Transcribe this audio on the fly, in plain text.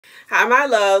Hi, my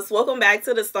loves. Welcome back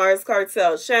to the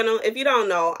Starscartel channel. If you don't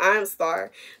know, I'm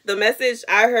Star. The message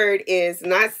I heard is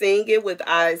not seeing it with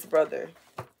eyes, brother.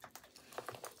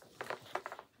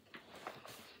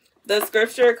 The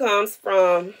scripture comes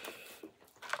from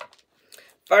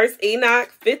 1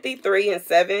 Enoch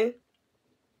 53:7.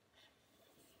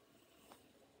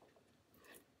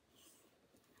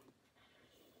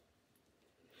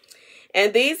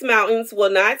 And these mountains will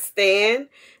not stand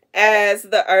as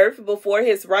the earth before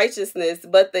his righteousness,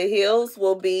 but the hills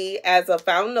will be as a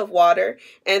fountain of water,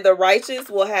 and the righteous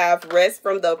will have rest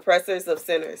from the oppressors of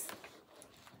sinners.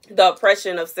 The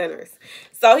oppression of sinners.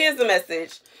 So here's the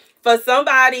message. For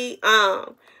somebody,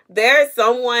 there's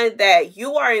someone that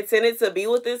you are intended to be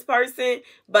with this person,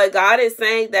 but God is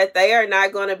saying that they are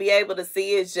not going to be able to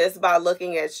see it just by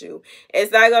looking at you.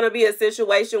 It's not going to be a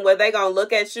situation where they're going to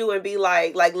look at you and be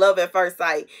like love at first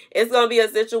sight. It's going to be a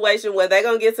situation where they're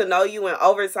going to get to know you, and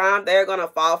over time they're going to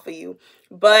fall for you.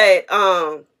 But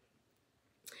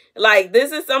like,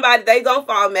 this is somebody, they gonna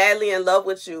fall madly in love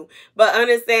with you. But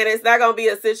understand, it's not gonna be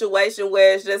a situation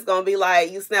where it's just gonna be like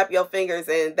you snap your fingers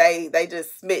and they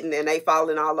just smitten and they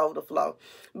falling all over the floor.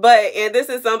 And this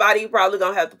is somebody you probably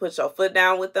gonna have to put your foot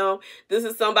down with them. This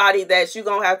is somebody that you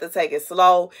gonna have to take it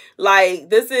slow. Like,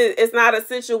 it's not a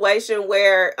situation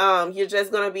where you're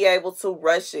just gonna be able to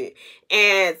rush it.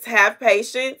 And have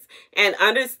patience and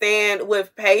understand,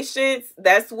 with patience,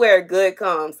 that's where good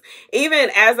comes. Even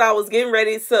as I was getting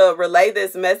ready to relay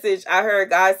this message, I heard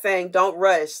God saying, don't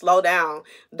rush, slow down.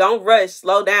 Don't rush,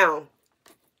 slow down.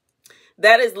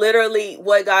 That is literally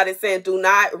what God is saying. Do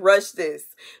not rush this.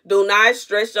 Do not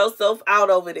stress yourself out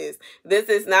over this. This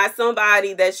is not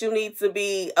somebody that you need to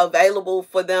be available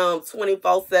for them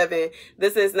 24/7.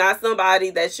 This is not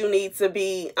somebody that you need to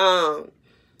be,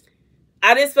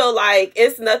 I just feel like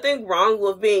it's nothing wrong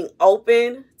with being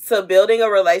open to building a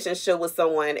relationship with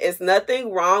someone. It's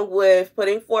nothing wrong with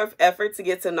putting forth effort to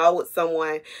get to know with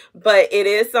someone. But it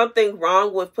is something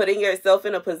wrong with putting yourself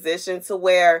in a position to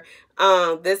where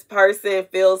this person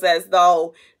feels as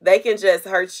though they can just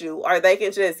hurt you or they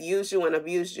can just use you and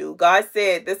abuse you. God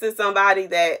said this is somebody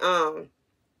that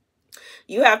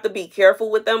you have to be careful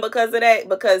with them because of that,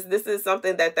 because this is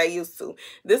something that they used to.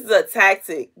 This is a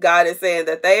tactic. God is saying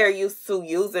that they are used to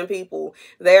using people.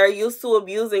 They are used to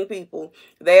abusing people.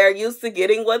 They are used to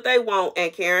getting what they want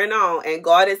and carrying on. And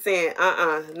God is saying,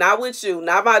 not with you,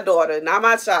 not my daughter, not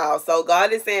my child. So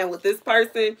God is saying with this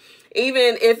person,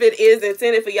 even if it is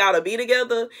intended for y'all to be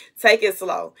together, take it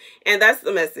slow. And that's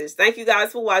the message. Thank you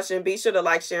guys for watching. Be sure to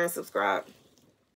like, share, and subscribe.